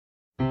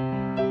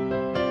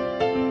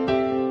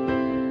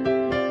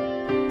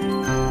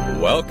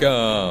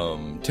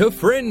Welcome to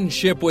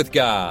Friendship with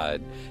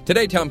God.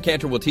 Today, Tom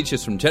Cantor will teach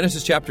us from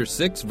Genesis chapter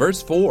 6,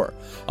 verse 4,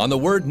 on the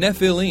word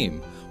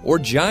Nephilim, or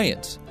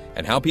giants,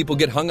 and how people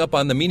get hung up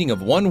on the meaning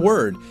of one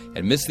word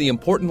and miss the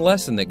important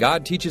lesson that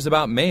God teaches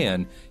about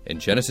man in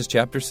Genesis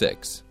chapter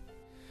 6.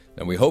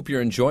 And we hope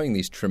you're enjoying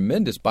these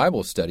tremendous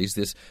Bible studies,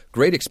 this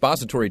great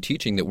expository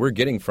teaching that we're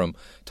getting from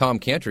Tom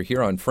Cantor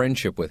here on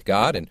Friendship with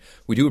God. And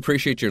we do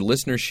appreciate your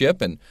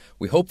listenership, and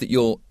we hope that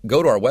you'll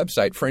go to our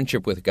website,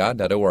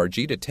 friendshipwithgod.org,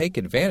 to take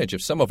advantage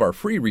of some of our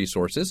free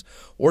resources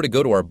or to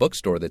go to our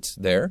bookstore that's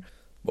there.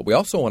 But we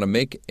also want to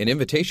make an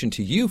invitation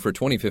to you for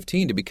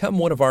 2015 to become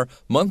one of our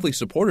monthly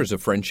supporters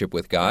of Friendship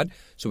with God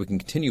so we can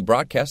continue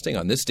broadcasting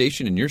on this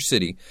station in your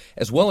city,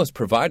 as well as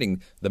providing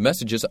the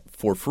messages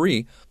for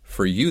free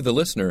for you, the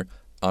listener,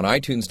 on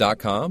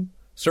iTunes.com,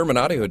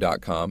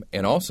 sermonaudio.com,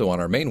 and also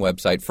on our main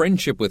website,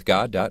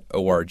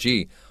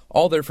 friendshipwithgod.org.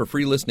 All there for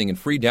free listening and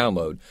free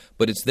download,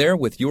 but it's there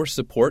with your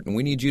support, and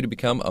we need you to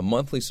become a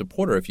monthly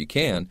supporter if you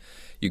can.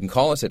 You can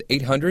call us at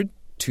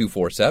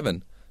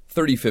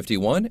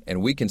 800-247-3051,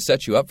 and we can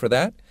set you up for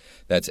that.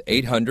 That's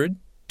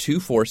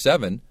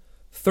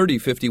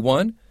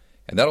 800-247-3051,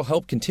 and that'll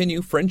help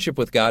continue Friendship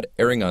with God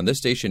airing on this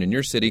station in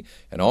your city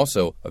and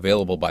also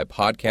available by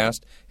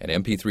podcast and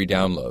MP3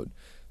 download.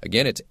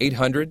 Again, it's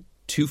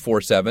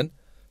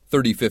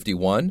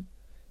 800-247-3051,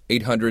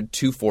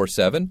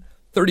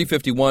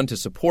 800-247-3051 to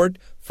support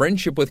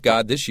Friendship with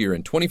God this year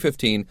in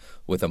 2015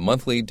 with a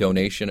monthly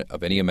donation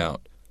of any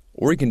amount.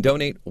 Or you can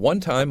donate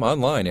one time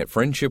online at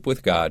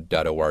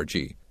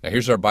friendshipwithgod.org. Now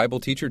here's our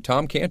Bible teacher,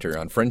 Tom Cantor,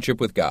 on Friendship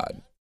with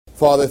God.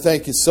 Father,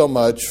 thank you so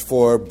much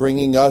for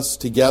bringing us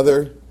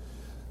together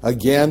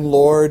again,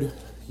 Lord.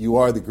 You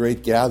are the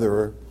great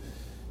gatherer.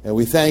 And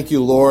we thank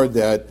you, Lord,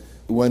 that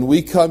when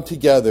we come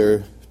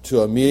together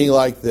to a meeting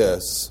like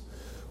this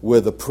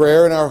with a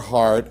prayer in our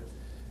heart,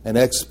 an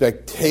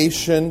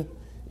expectation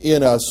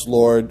in us,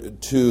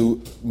 Lord,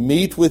 to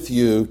meet with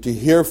you, to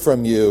hear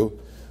from you,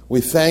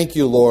 we thank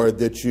you, Lord,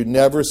 that you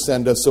never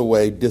send us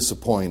away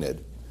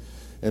disappointed.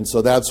 And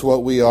so that's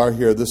what we are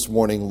here this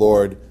morning,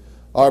 Lord.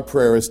 Our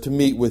prayer is to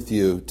meet with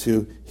you,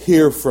 to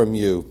hear from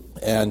you,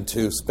 and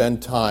to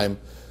spend time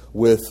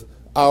with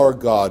our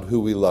God who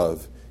we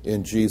love.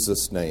 In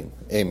Jesus' name,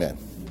 amen.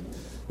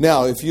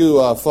 Now, if you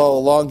follow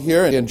along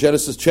here in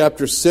Genesis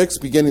chapter 6,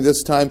 beginning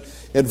this time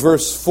in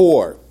verse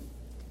 4,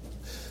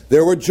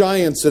 there were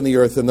giants in the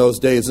earth in those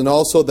days, and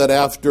also that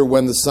after,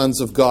 when the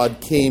sons of God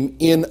came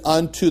in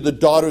unto the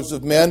daughters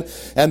of men,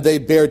 and they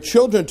bare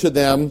children to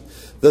them,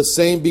 the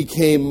same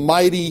became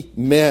mighty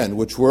men,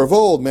 which were of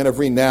old, men of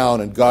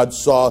renown. And God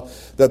saw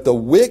that the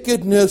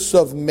wickedness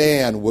of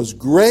man was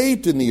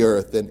great in the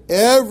earth, and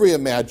every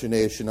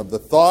imagination of the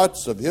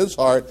thoughts of his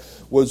heart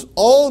was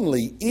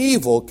only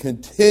evil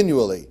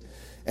continually.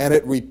 And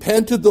it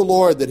repented the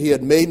Lord that he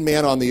had made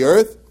man on the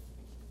earth,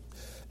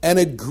 and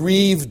it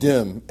grieved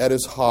him at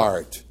his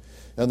heart.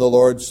 And the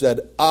Lord said,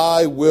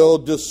 I will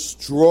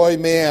destroy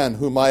man,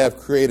 whom I have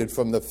created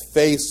from the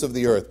face of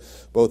the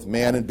earth, both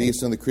man and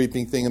beast and the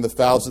creeping thing and the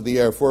fowls of the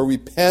air. For it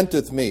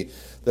repenteth me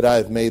that I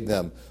have made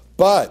them.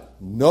 But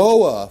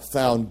Noah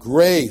found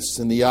grace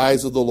in the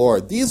eyes of the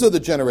Lord. These are the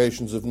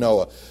generations of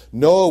Noah.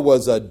 Noah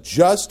was a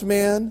just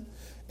man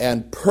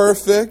and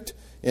perfect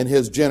in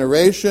his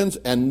generations,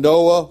 and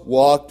Noah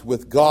walked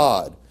with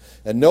God.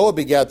 And Noah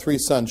begat 3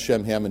 sons,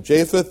 Shem, Ham, and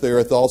Japheth. The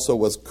earth also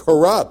was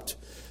corrupt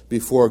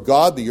before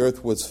God. The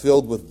earth was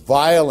filled with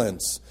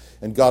violence.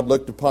 And God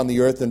looked upon the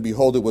earth, and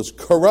behold, it was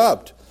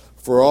corrupt,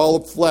 for all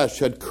of flesh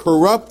had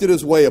corrupted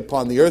his way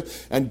upon the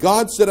earth. And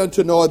God said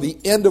unto Noah, the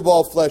end of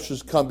all flesh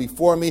is come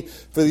before me,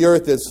 for the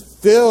earth is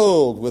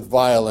filled with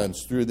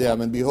violence through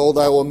them. And behold,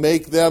 I will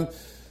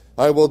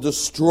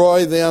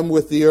destroy them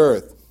with the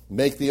earth.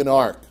 Make thee an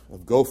ark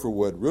of gopher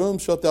wood. Room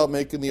shalt thou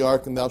make in the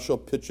ark, and thou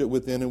shalt pitch it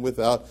within and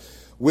without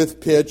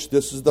with pitch.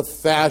 This is the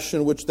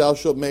fashion which thou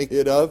shalt make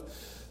it of.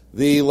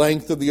 The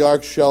length of the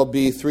ark shall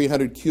be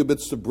 300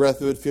 cubits, the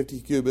breadth of it 50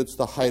 cubits,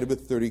 the height of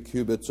it 30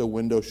 cubits. A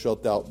window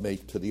shalt thou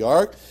make to the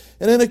ark,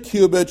 and in a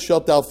cubit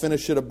shalt thou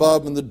finish it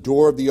above, and the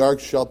door of the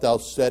ark shalt thou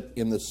set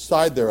in the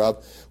side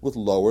thereof, with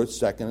lower,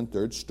 second, and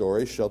third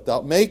stories shalt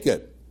thou make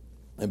it.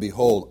 And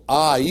behold,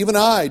 I, even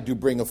I, do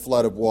bring a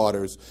flood of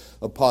waters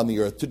upon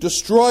the earth, to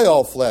destroy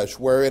all flesh,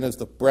 wherein is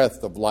the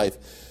breath of life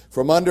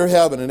from under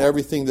heaven, and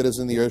everything that is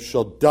in the earth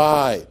shall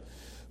die.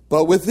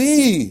 But with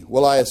thee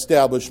will I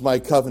establish my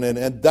covenant,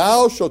 and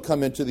thou shalt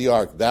come into the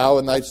ark, thou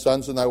and thy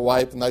sons and thy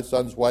wife and thy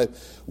son's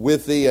wife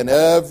with thee, and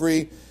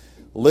every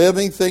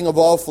living thing of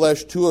all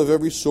flesh, 2 of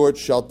every sort,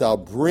 shalt thou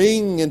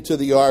bring into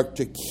the ark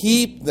to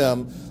keep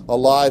them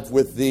alive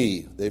with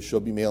thee. They shall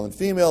be male and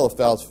female, of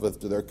fowls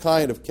after their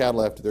kind, of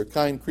cattle after their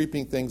kind,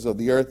 creeping things of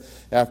the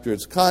earth after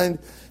its kind.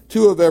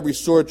 2 of every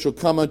sort shall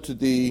come unto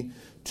thee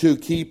to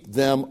keep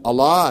them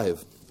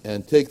alive.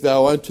 And take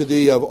thou unto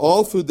thee of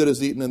all food that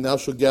is eaten, and thou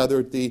shalt gather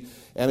it thee,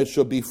 and it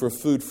shall be for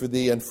food for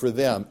thee and for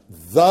them.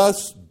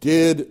 Thus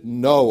did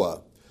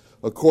Noah,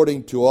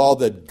 according to all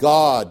that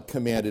God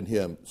commanded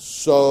him,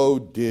 so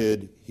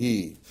did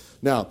he.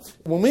 Now,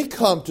 when we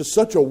come to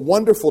such a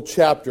wonderful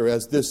chapter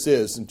as this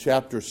is, in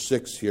chapter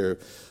 6 here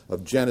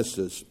of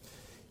Genesis,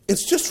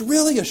 it's just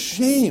really a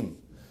shame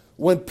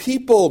when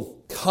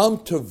people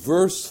come to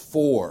verse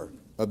 4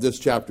 of this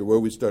chapter where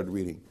we started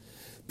reading.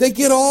 They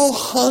get all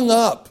hung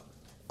up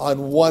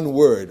on one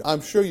word.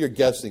 I'm sure you're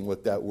guessing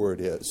what that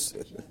word is.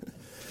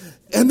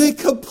 And they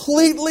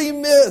completely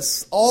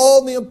miss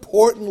all the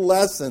important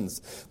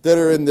lessons that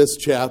are in this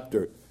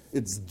chapter.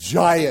 It's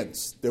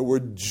giants. There were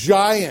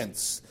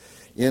giants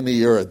in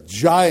the earth.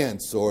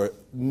 Giants, or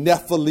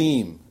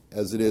Nephilim,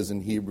 as it is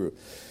in Hebrew.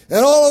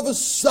 And all of a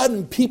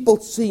sudden, people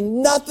see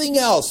nothing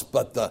else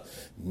but the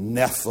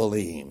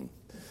Nephilim.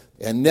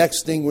 And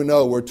next thing we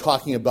know, we're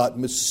talking about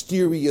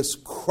mysterious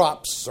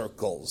crop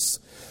circles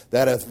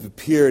that have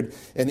appeared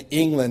in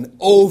England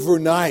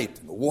overnight.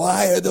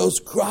 Why are those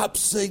crop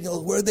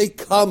circles? Where they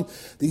come?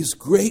 These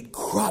great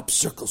crop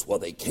circles. Well,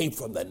 they came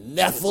from the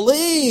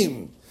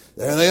Nephilim.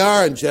 There they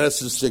are in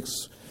Genesis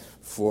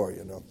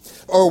 6:4,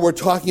 Or we're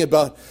talking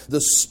about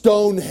the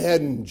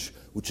Stonehenge,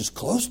 which is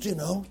close,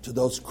 to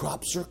those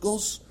crop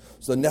circles.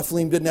 So the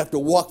Nephilim didn't have to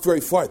walk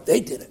very far. They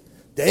did it.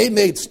 They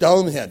made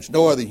Stonehenge.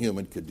 No other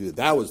human could do it.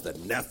 That was the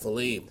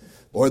Nephilim.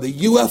 Or the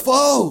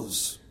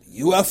UFOs.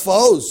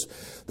 UFOs.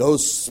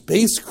 Those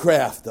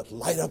spacecraft that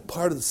light up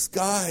part of the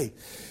sky.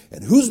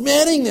 And who's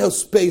manning those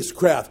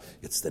spacecraft?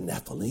 It's the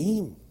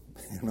Nephilim,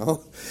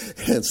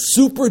 And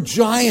super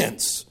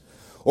giants.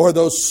 Or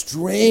those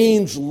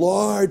strange,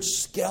 large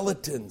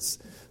skeletons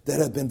that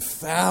have been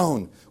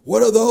found.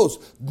 What are those?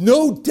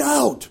 No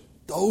doubt,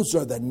 those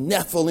are the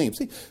Nephilim.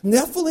 See,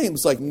 Nephilim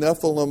is like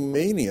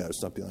Nephilimania or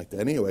something like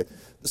that. Anyway,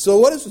 so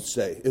what does it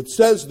say? It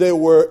says there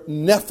were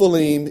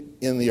Nephilim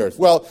in the earth.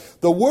 Well,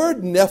 the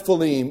word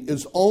Nephilim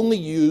is only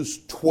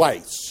used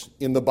twice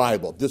in the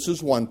Bible. This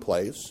is one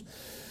place.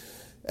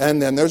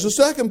 And then there's a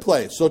second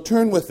place. So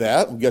turn with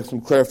that. We'll get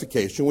some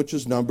clarification, which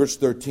is Numbers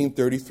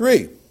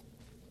 13:33.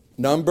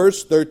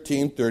 Numbers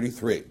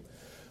 13:33.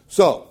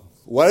 So,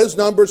 what is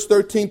Numbers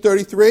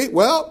 13:33?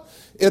 Well,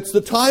 it's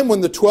the time when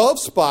the 12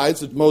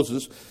 spies that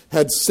Moses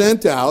had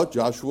sent out,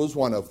 Joshua was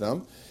one of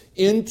them,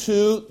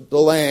 into the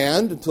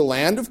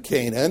land of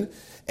Canaan,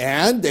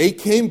 and they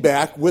came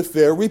back with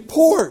their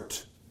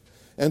report.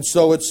 And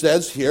so it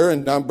says here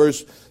in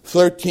Numbers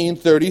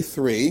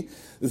 13:33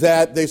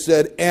 that they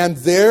said, and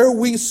there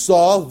we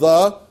saw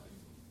the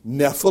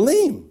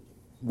Nephilim.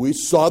 We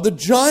saw the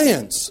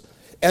giants.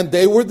 And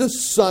they were the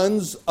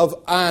sons of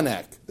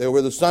Anak. They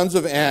were the sons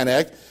of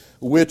Anak,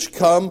 which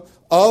come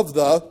of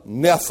the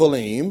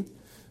Nephilim,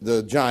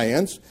 the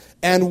giants.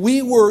 And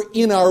we were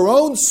in our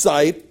own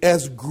sight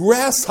as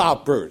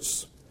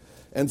grasshoppers.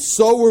 And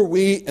so were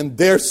we in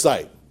their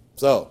sight.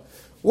 So,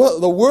 well,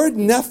 the word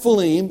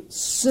Nephilim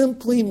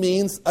simply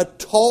means a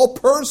tall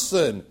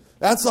person.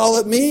 That's all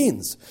it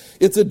means.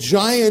 It's a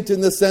giant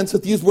in the sense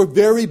that these were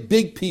very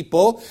big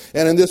people.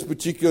 And in this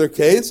particular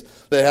case,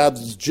 they have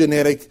this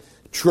genetic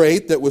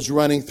trait that was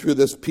running through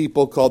this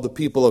people called the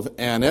people of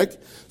Anak.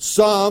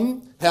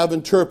 Some have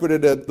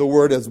interpreted the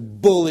word as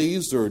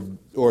bullies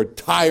or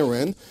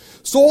tyrant.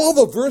 So all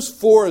the verse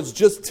 4 is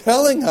just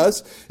telling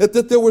us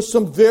that there were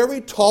some very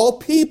tall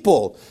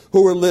people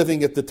who were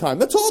living at the time.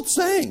 That's all it's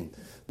saying.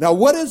 Now,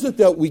 what is it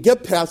that we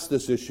get past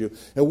this issue?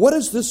 And what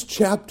is this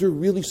chapter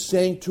really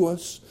saying to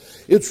us?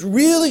 It's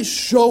really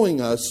showing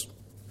us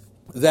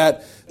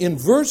that in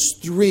verse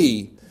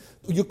 3,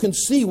 you can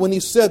see when he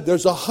said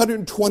there's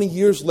 120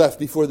 years left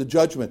before the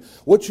judgment.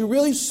 What you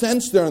really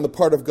sense there on the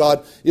part of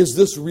God is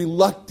this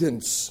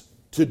reluctance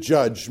to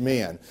judge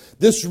man.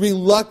 This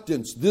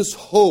reluctance, this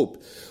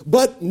hope.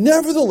 But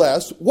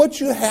nevertheless,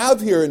 what you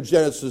have here in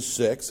Genesis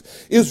 6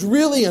 is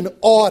really an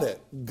audit.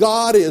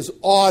 God is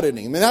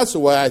auditing. I mean, that's the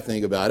way I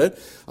think about it.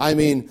 I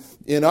mean,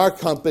 in our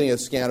company at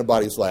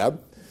Scantibodies Lab,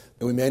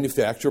 we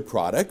manufacture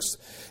products,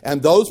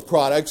 and those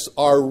products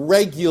are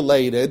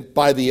regulated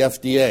by the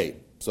FDA.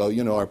 So,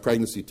 our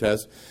pregnancy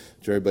test,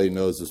 which everybody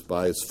knows this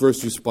by, its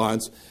first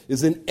response,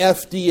 is an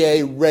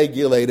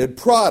FDA-regulated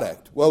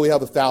product. Well, we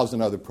have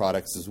 1,000 other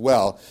products as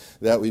well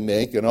that we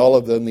make, and all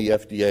of them the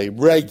FDA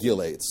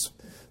regulates.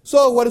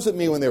 So what does it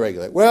mean when they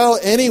regulate? Well,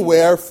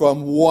 anywhere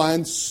from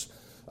once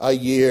a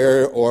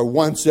year or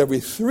once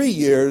every 3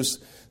 years,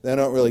 they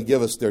don't really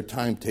give us their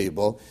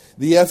timetable.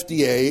 The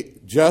FDA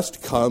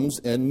just comes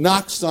and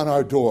knocks on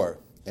our door.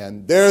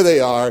 And there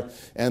they are,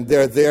 and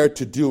they're there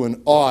to do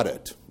an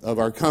audit of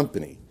our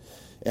company.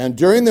 And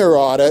during their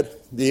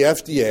audit, the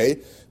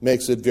FDA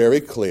makes it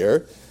very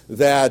clear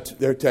that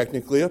they're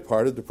technically a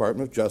part of the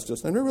Department of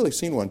Justice. I've never really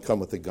seen one come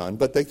with a gun,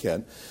 but they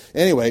can.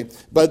 Anyway,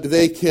 but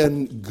they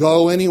can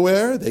go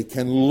anywhere. They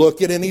can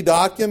look at any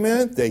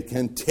document. They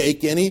can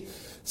take any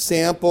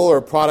sample or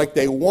product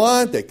they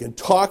want. They can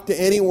talk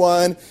to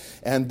anyone.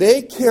 And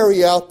they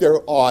carry out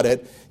their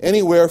audit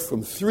anywhere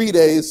from 3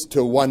 days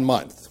to 1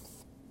 month.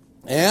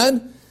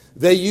 And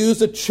they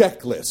use a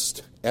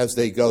checklist as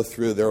they go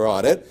through their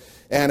audit.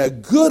 And a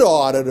good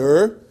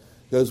auditor,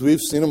 because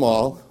we've seen them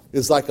all,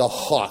 is like a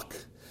hawk.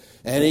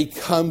 And he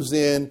comes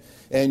in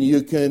and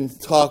you can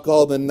talk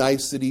all the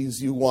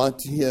niceties you want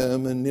to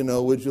him, and,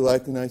 would you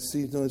like a nice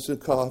seat, some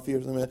coffee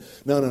or something?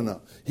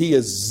 No. He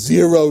is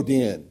zeroed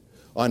in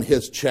on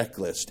his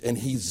checklist, and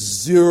he's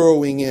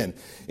zeroing in,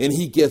 and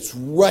he gets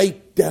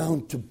right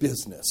down to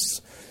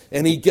business,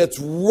 and he gets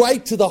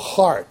right to the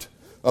heart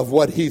of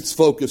what he's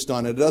focused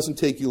on. It doesn't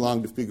take you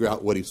long to figure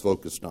out what he's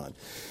focused on.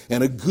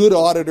 And a good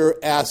auditor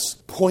asks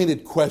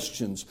pointed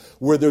questions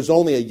where there's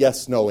only a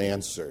yes-no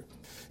answer.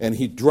 And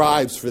he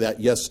drives for that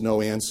yes-no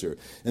answer.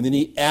 And then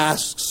he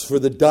asks for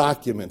the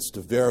documents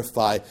to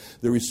verify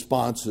the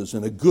responses.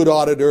 And a good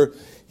auditor,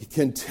 he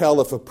can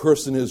tell if a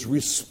person is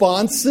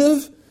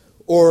responsive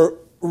or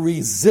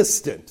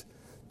resistant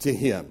to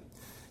him.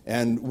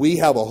 And we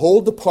have a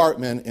whole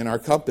department in our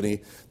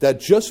company that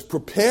just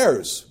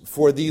prepares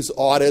for these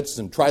audits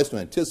and tries to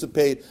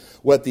anticipate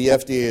what the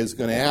FDA is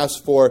going to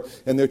ask for.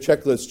 And their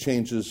checklist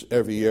changes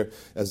every year,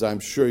 as I'm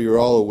sure you're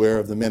all aware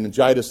of the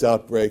meningitis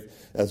outbreak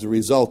as a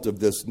result of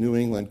this New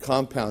England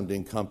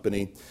compounding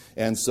company.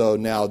 And so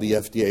now the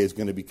FDA is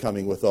going to be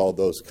coming with all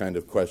those kind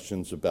of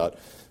questions about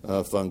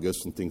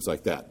fungus and things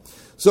like that.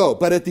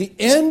 But at the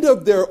end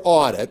of their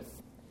audit,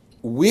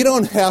 we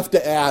don't have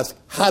to ask,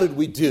 how did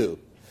we do?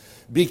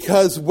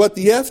 Because what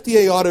the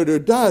FDA auditor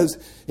does,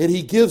 and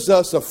he gives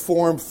us a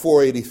Form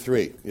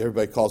 483.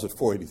 Everybody calls it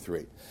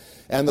 483.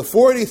 And the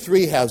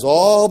 483 has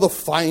all the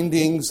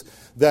findings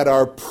that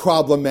are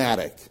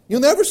problematic.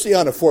 You'll never see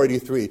on a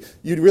 483,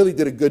 you really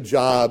did a good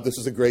job, this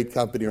is a great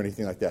company or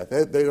anything like that.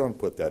 They don't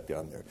put that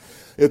down there.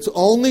 It's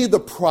only the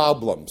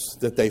problems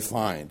that they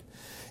find.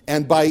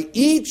 And by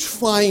each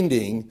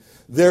finding,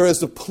 there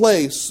is a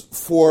place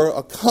for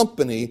a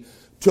company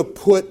to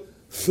put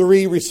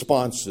 3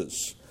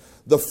 responses.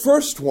 The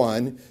first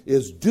one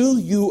is, do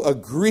you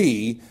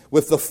agree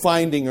with the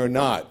finding or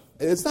not?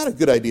 It's not a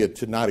good idea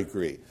to not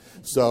agree.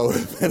 So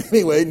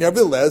anyway,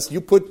 nevertheless, you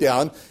put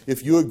down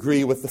if you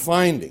agree with the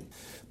finding.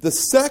 The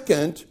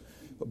second,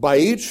 by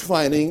each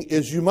finding,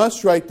 is you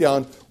must write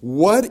down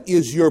what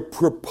is your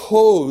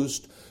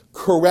proposed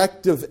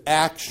corrective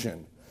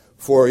action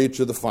for each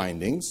of the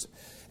findings.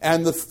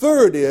 And the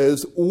third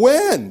is,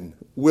 when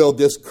will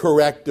this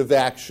corrective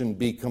action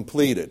be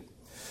completed?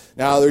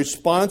 Now, the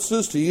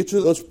responses to each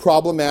of those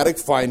problematic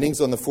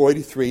findings on the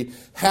 483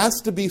 has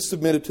to be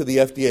submitted to the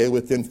FDA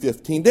within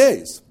 15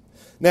 days.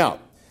 Now,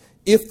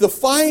 if the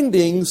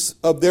findings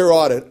of their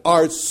audit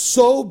are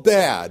so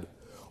bad,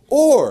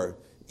 or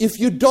if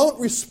you don't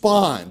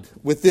respond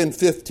within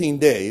 15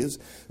 days,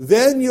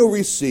 then you'll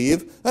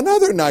receive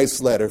another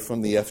nice letter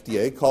from the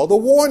FDA called a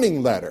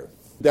warning letter.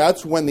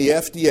 That's when the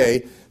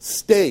FDA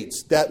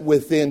states that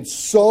within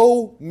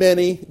so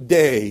many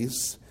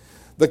days,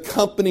 the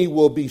company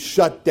will be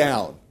shut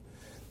down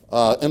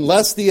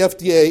unless the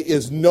FDA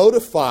is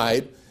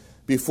notified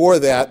before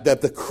that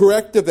the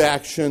corrective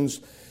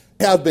actions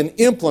have been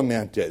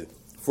implemented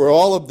for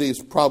all of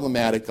these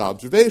problematic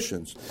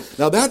observations.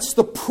 Now, that's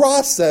the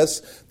process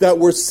that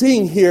we're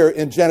seeing here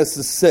in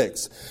Genesis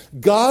 6.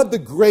 God, the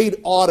great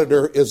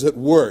auditor, is at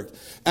work.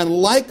 And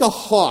like a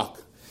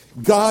hawk,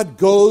 God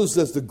goes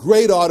as the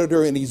great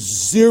auditor and he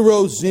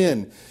zeroes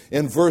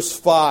in verse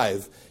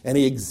 5. And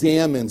he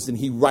examines and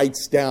he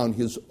writes down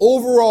his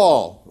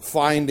overall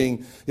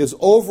finding, his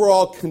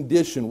overall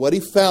condition, what he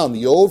found,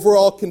 the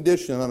overall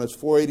condition on his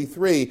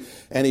 483.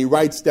 And he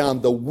writes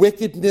down the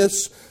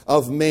wickedness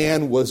of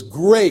man was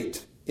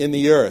great in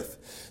the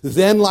earth.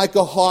 Then, like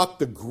a hawk,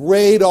 the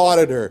great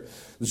auditor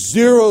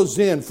zeroes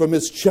in from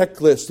his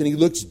checklist and he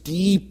looks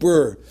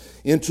deeper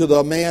into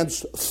the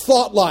man's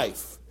thought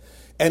life.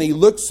 And he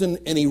looks and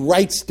he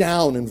writes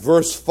down in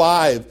verse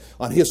 5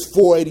 on his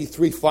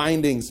 483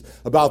 findings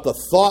about the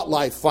thought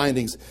life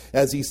findings,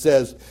 as he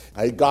says,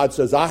 God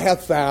says, I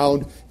have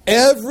found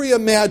every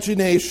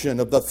imagination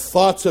of the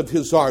thoughts of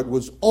his heart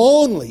was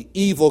only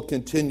evil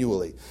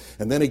continually.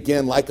 And then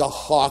again, like a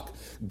hawk,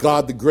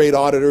 God, the great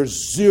auditor,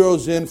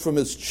 zeroes in from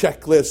his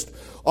checklist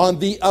on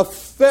the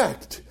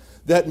effect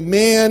that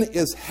man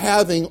is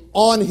having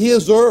on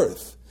his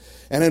earth.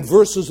 And in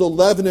verses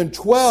 11 and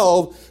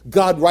 12,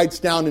 God writes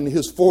down in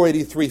his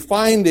 483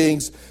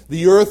 findings,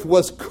 the earth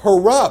was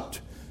corrupt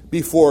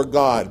before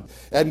God.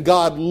 And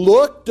God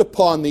looked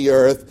upon the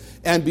earth,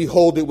 and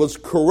behold, it was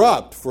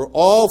corrupt, for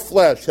all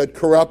flesh had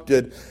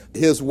corrupted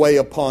his way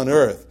upon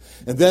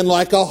earth. And then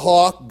like a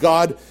hawk,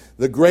 God,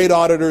 the great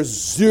auditor,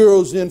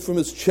 zeroes in from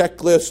his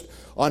checklist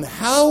on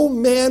how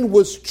man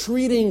was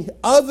treating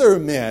other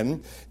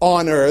men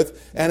on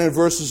earth. And in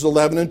verses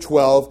 11 and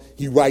 12,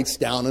 he writes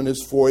down in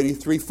his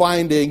 483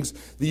 findings,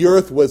 the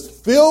earth was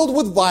filled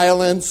with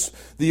violence.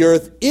 The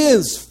earth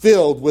is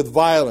filled with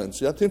violence.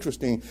 That's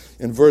interesting.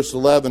 In verse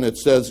 11, it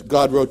says,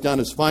 God wrote down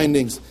his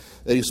findings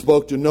that he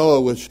spoke to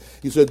Noah, which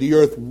he said the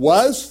earth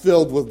was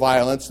filled with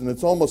violence. And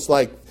it's almost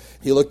like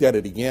he looked at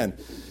it again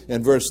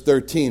in verse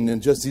 13,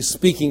 and just he's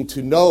speaking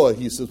to Noah,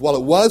 he says, well,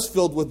 it was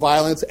filled with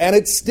violence, and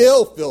it's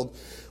still filled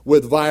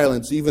with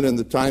violence, even in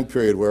the time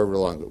period, wherever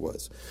long it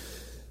was.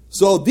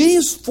 So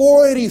these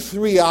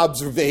 483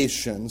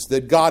 observations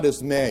that God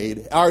has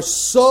made are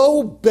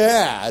so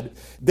bad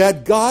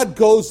that God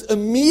goes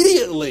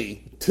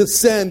immediately to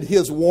send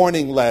his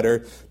warning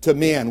letter to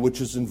man,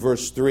 which is in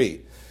verse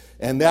 3.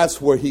 And that's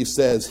where he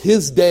says,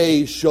 his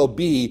days shall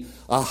be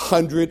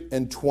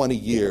 120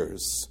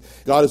 years.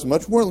 God is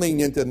much more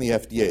lenient than the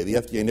FDA. The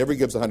FDA never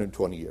gives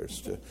 120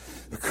 years to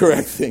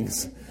correct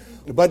things.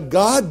 But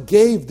God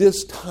gave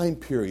this time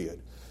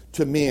period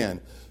to man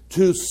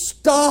to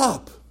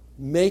stop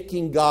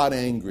making God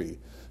angry,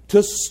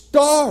 to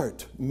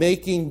start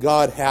making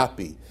God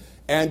happy,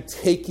 and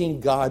taking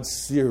God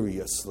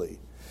seriously.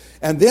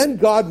 And then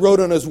God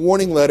wrote on his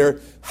warning letter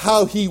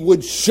how he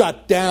would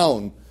shut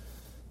down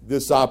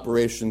this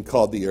operation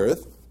called the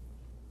earth.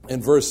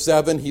 In verse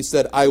 7, he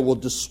said, I will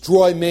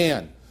destroy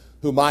man,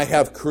 whom I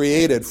have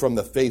created from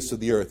the face of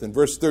the earth. In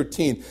verse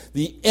 13,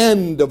 the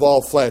end of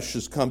all flesh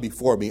has come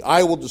before me.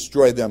 I will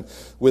destroy them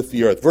with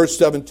the earth. Verse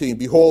 17,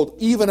 behold,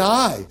 even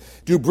I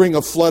do bring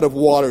a flood of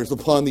waters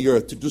upon the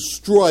earth to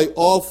destroy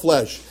all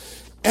flesh.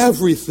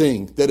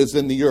 Everything that is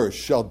in the earth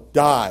shall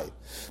die.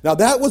 Now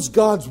that was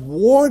God's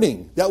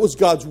warning. That was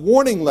God's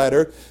warning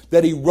letter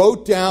that he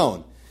wrote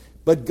down.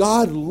 But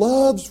God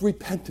loves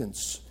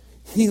repentance.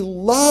 He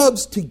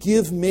loves to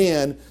give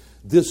man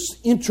this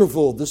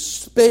interval, this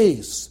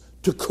space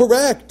to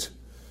correct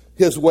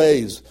his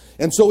ways.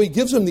 And so he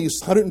gives him these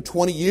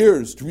 120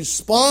 years to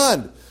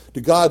respond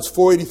to God's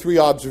 483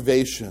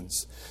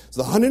 observations.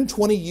 So the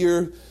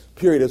 120-year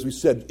period, as we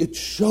said, it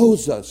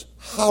shows us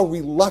how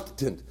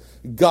reluctant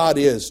God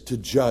is to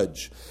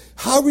judge,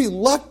 how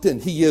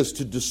reluctant he is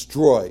to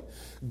destroy.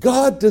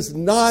 God does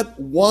not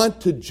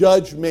want to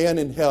judge man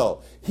in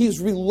hell. He's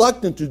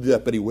reluctant to do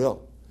that, but he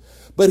will.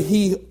 But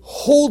he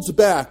holds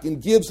back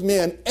and gives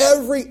man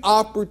every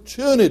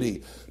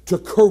opportunity to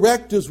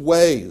correct his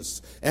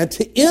ways and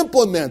to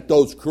implement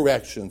those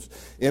corrections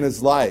in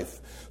his life.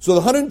 So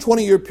the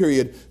 120-year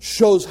period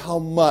shows how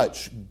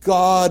much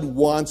God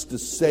wants to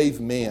save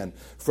man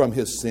from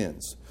his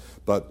sins.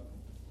 But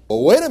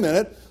wait a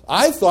minute.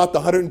 I thought the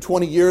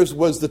 120 years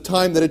was the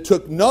time that it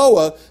took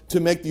Noah to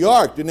make the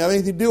ark. Didn't have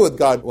anything to do with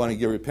God wanting to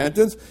give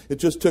repentance. It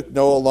just took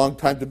Noah a long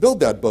time to build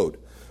that boat.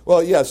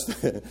 Well, yes,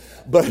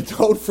 but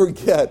don't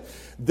forget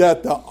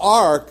that the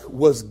ark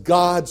was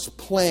God's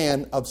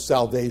plan of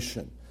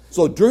salvation.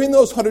 So during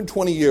those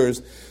 120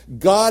 years,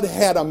 God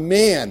had a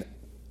man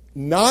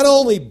not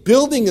only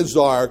building his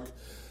ark,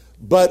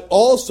 but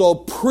also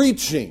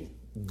preaching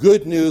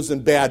good news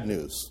and bad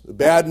news. The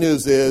bad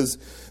news is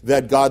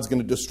that God's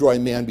going to destroy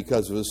man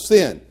because of his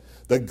sin.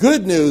 The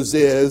good news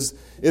is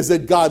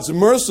that God's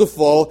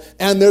merciful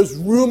and there's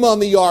room on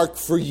the ark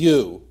for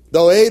you.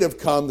 Though 8 have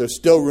come, there's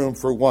still room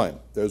for 1.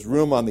 There's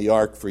room on the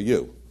ark for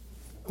you.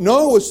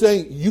 Noah was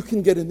saying, you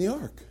can get in the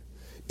ark.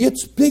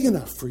 It's big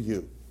enough for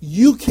you.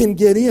 You can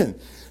get in.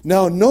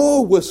 Now,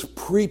 Noah was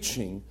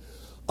preaching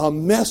a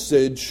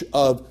message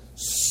of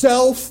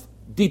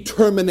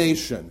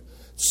self-determination.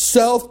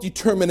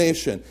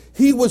 Self-determination.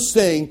 He was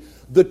saying,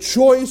 the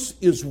choice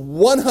is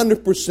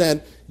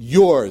 100%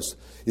 yours.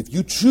 If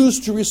you choose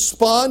to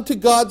respond to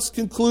God's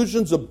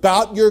conclusions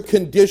about your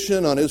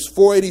condition on his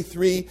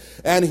 483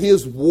 and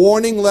his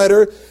warning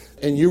letter,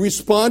 and you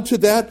respond to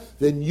that,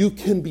 then you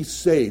can be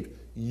saved.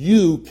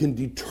 You can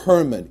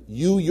determine,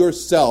 you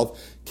yourself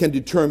can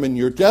determine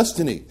your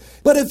destiny.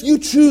 But if you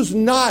choose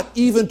not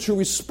even to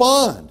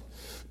respond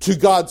to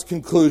God's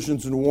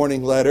conclusions and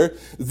warning letter,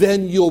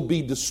 then you'll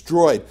be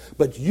destroyed.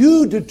 But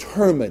you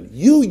determine,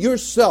 you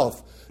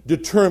yourself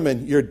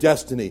determine your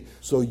destiny.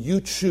 So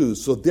you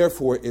choose. So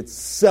therefore, it's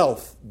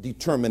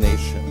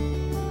self-determination.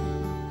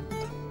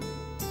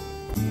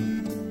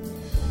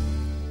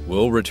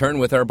 We'll return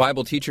with our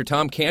Bible teacher,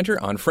 Tom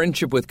Cantor, on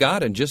Friendship with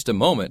God in just a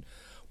moment.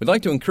 We'd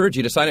like to encourage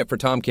you to sign up for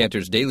Tom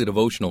Cantor's Daily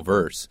Devotional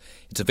Verse.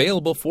 It's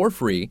available for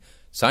free,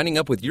 signing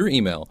up with your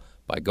email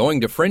by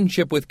going to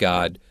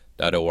friendshipwithgod.org.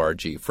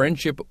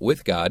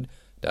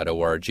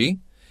 Friendshipwithgod.org. You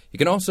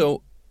can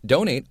also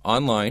donate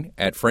online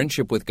at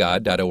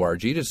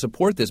friendshipwithgod.org to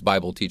support this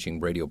Bible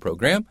teaching radio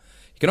program.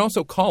 You can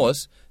also call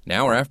us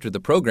now or after the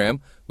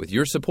program with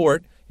your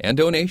support and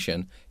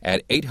donation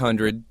at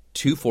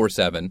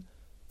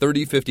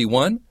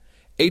 800-247-3051,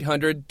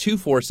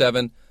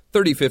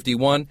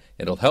 800-247-3051.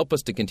 It'll help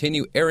us to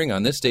continue airing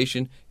on this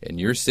station in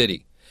your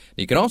city.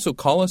 You can also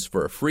call us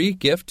for a free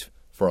gift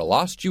for a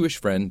lost Jewish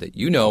friend that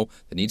you know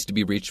that needs to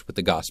be reached with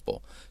the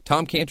gospel.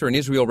 Tom Cantor and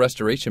Israel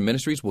Restoration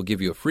Ministries will give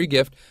you a free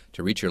gift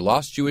to reach your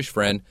lost Jewish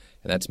friend,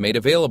 and that's made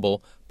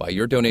available by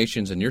your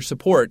donations and your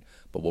support,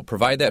 but we'll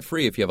provide that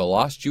free if you have a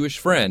lost Jewish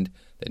friend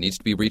that needs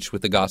to be reached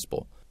with the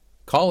gospel.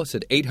 Call us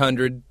at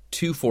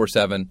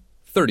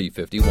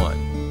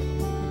 800-247-3051.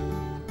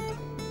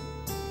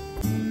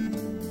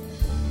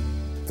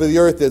 For the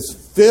earth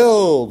is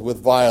filled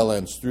with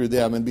violence through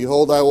them, and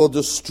behold, I will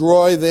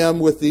destroy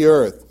them with the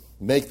earth.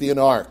 Make thee an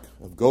ark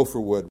of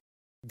gopher wood.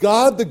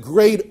 God, the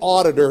great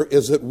auditor,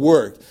 is at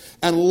work.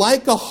 And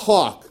like a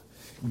hawk,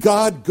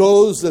 God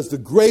goes as the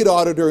great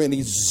auditor and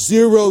he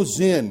zeroes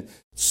in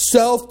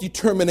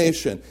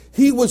self-determination.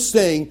 He was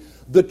saying,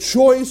 the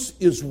choice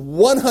is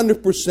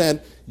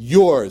 100%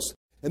 yours.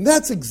 And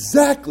that's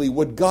exactly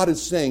what God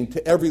is saying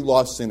to every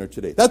lost sinner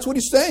today. That's what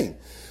he's saying.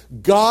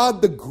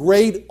 God, the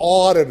great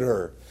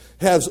auditor,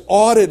 has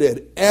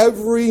audited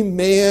every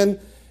man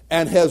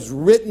and has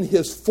written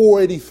his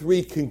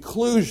 483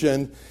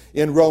 conclusion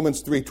in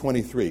Romans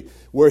 3:23,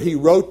 where he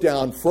wrote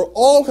down, "For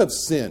all have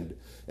sinned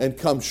and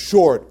come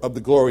short of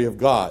the glory of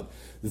God."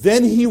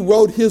 Then he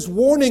wrote his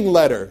warning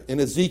letter in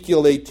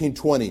Ezekiel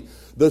 18:20,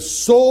 "The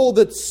soul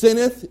that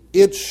sinneth,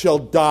 it shall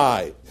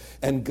die."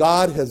 And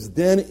God has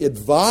then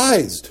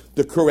advised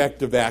the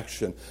corrective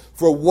action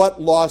for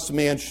what lost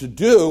man should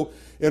do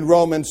in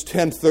Romans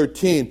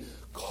 10:13.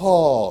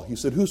 Call, he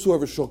said,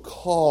 "Whosoever shall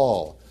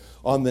call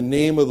on the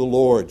name of the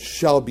Lord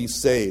shall be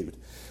saved."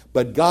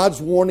 But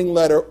God's warning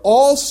letter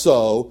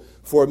also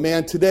for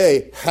man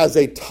today has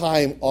a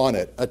time on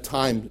it, a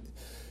time,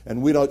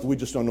 and we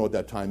just don't know what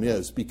that time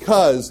is,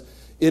 because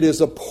it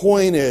is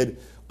appointed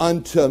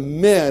unto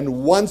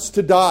men once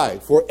to die,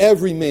 for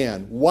every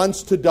man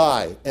once to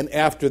die, and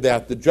after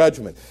that the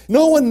judgment.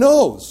 No one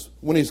knows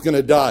when he's going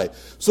to die.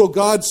 So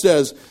God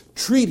says,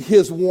 treat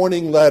his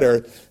warning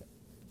letter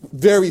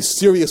very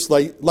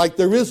seriously, like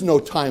there is no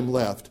time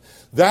left.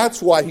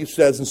 That's why he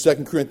says in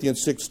 2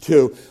 Corinthians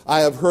 6:2,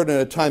 "I have heard in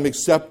a time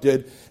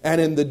accepted, and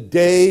in the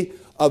day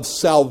of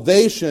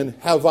salvation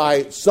have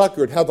I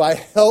succored," have I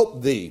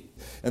helped thee.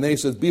 And then he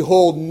says,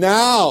 "Behold,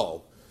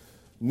 now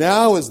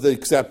is the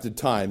accepted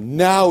time.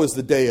 Now is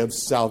the day of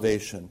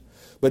salvation."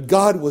 But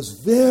God was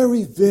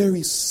very,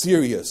 very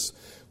serious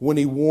when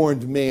he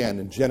warned man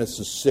in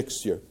Genesis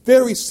 6 here.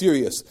 Very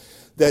serious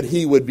that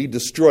he would be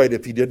destroyed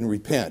if he didn't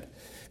repent.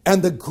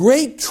 And the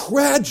great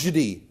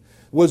tragedy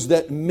was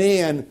that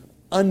man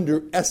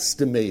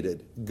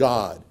underestimated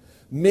God.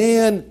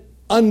 Man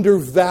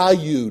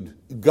undervalued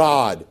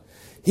God.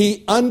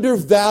 He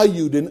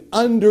undervalued and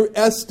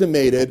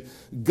underestimated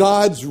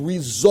God's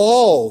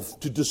resolve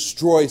to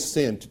destroy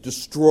sin, to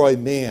destroy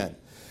man.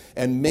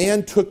 And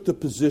man took the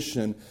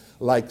position,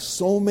 like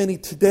so many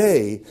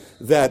today,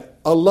 that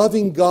a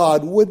loving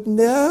God would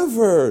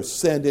never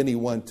send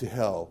anyone to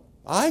hell.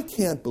 I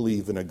can't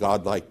believe in a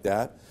God like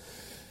that.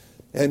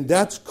 And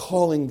that's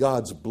calling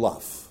God's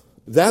bluff.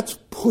 That's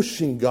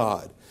pushing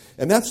God.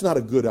 And that's not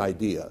a good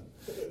idea.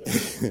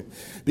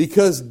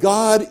 Because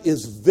God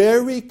is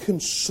very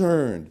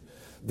concerned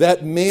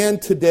that man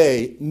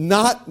today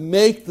not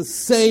make the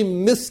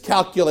same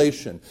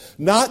miscalculation,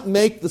 not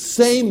make the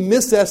same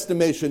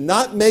misestimation,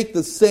 not make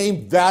the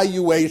same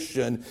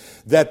valuation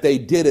that they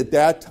did at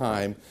that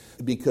time,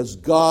 because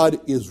God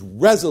is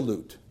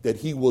resolute that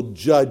he will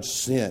judge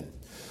sin.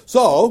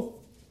 So,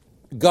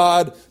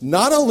 God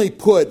not only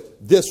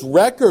put this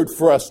record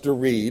for us to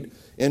read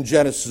in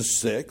Genesis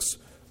 6,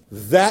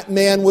 that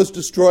man was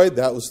destroyed,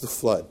 that was the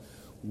flood.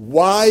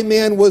 Why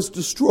man was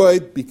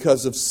destroyed?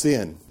 Because of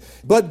sin.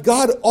 But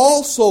God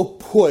also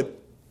put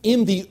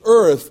in the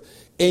earth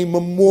a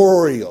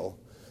memorial.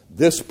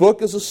 This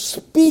book is a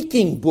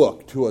speaking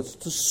book to us.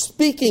 It's a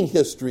speaking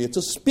history. It's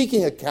a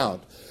speaking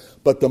account.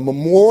 But the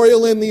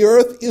memorial in the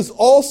earth is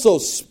also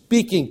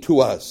speaking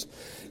to us.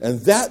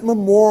 And that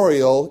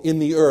memorial in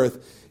the earth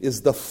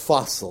is the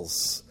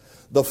fossils,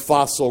 the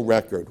fossil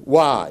record.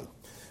 Why?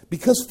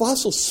 Because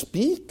fossils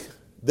speak.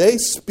 They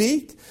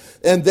speak,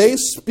 and they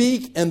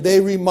speak, and they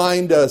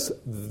remind us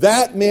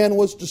that man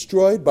was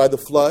destroyed by the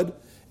flood,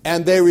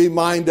 and they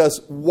remind us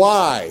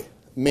why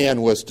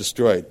man was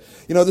destroyed.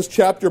 You know, this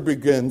chapter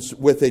begins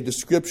with a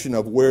description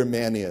of where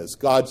man is.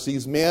 God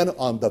sees man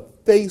on the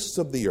face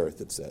of the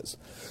earth, it says.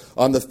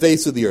 On the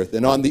face of the earth.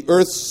 And on the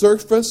earth's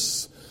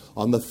surface,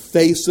 on the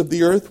face of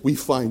the earth, we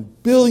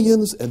find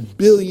billions and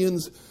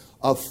billions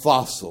of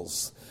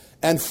fossils.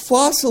 And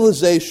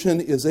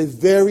fossilization is a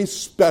very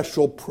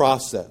special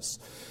process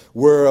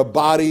where a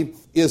body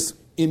is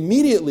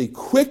immediately,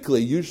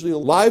 quickly, usually a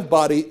live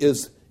body,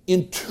 is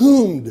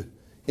entombed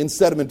in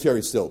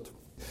sedimentary silt.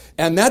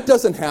 And that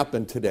doesn't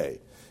happen today.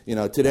 You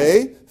know,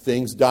 today,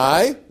 things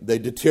die, they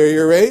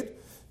deteriorate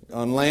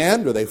on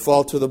land, or they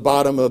fall to the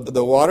bottom of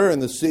the water in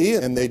the sea,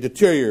 and they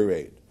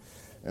deteriorate.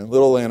 And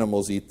little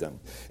animals eat them.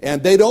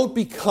 And they don't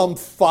become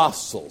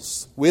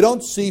fossils. We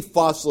don't see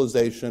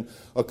fossilization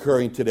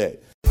occurring today.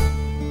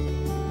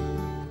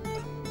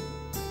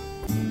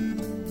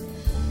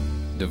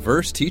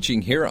 Diverse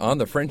teaching here on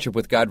the Friendship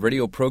with God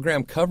radio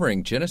program,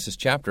 covering Genesis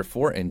chapter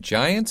 4 and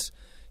giants,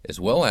 as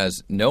well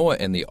as Noah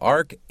and the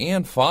ark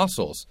and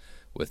fossils,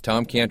 with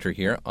Tom Cantor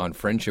here on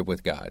Friendship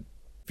with God.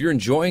 If you're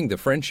enjoying the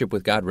Friendship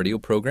with God radio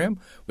program,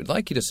 we'd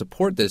like you to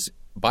support this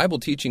Bible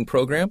teaching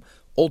program,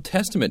 Old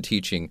Testament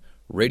teaching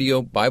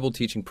radio Bible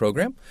teaching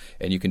program,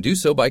 and you can do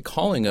so by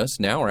calling us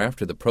now or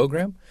after the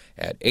program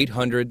at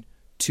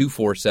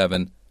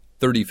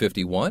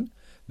 800-247-3051.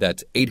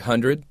 That's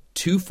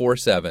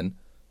 800-247-3051.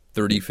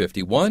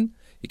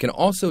 You can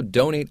also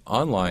donate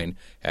online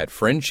at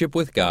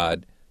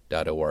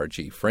friendshipwithgod.org.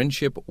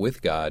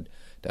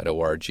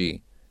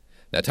 Friendshipwithgod.org.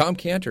 Now, Tom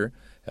Cantor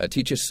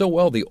teaches so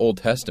well the Old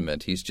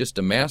Testament. He's just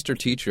a master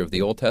teacher of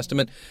the Old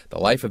Testament. The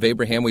life of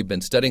Abraham we've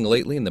been studying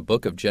lately in the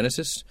book of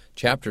Genesis,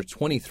 chapter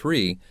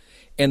 23.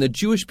 And the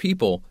Jewish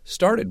people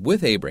started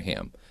with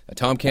Abraham.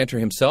 Tom Cantor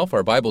himself,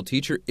 our Bible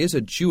teacher, is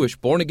a Jewish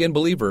born-again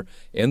believer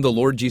in the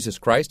Lord Jesus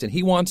Christ, and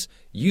he wants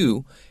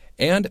you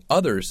and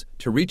others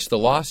to reach the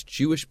lost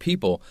Jewish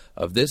people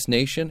of this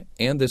nation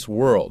and this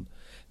world.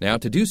 Now,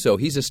 to do so,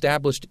 he's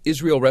established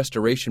Israel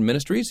Restoration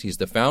Ministries. He's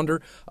the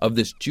founder of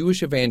this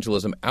Jewish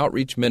evangelism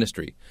outreach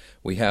ministry.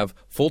 We have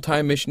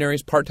full-time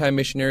missionaries, part-time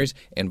missionaries,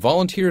 and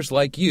volunteers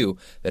like you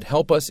that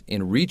help us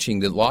in reaching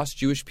the lost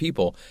Jewish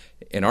people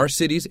in our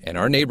cities and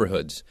our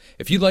neighborhoods.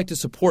 If you'd like to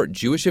support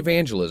Jewish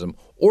evangelism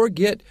or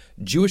get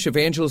Jewish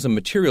evangelism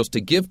materials to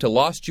give to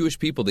lost Jewish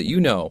people that you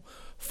know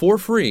for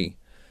free,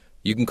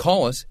 you can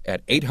call us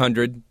at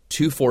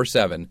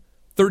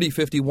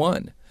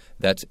 800-247-3051.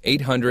 That's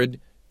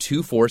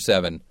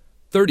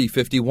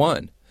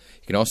 800-247-3051. You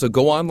can also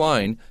go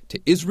online to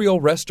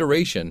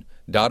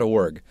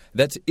IsraelRestoration.org.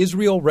 That's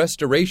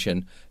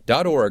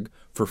IsraelRestoration.org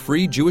for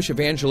free Jewish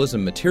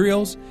evangelism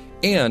materials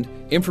and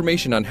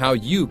information on how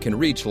you can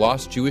reach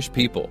lost Jewish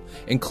people,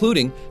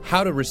 including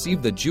how to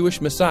receive the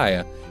Jewish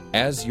Messiah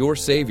as your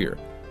Savior.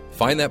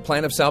 Find that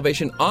plan of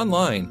salvation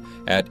online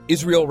at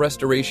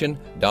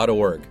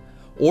IsraelRestoration.org.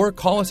 Or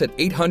call us at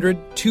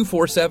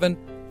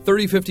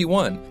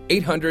 800-247-3051,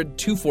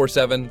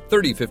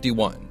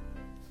 800-247-3051.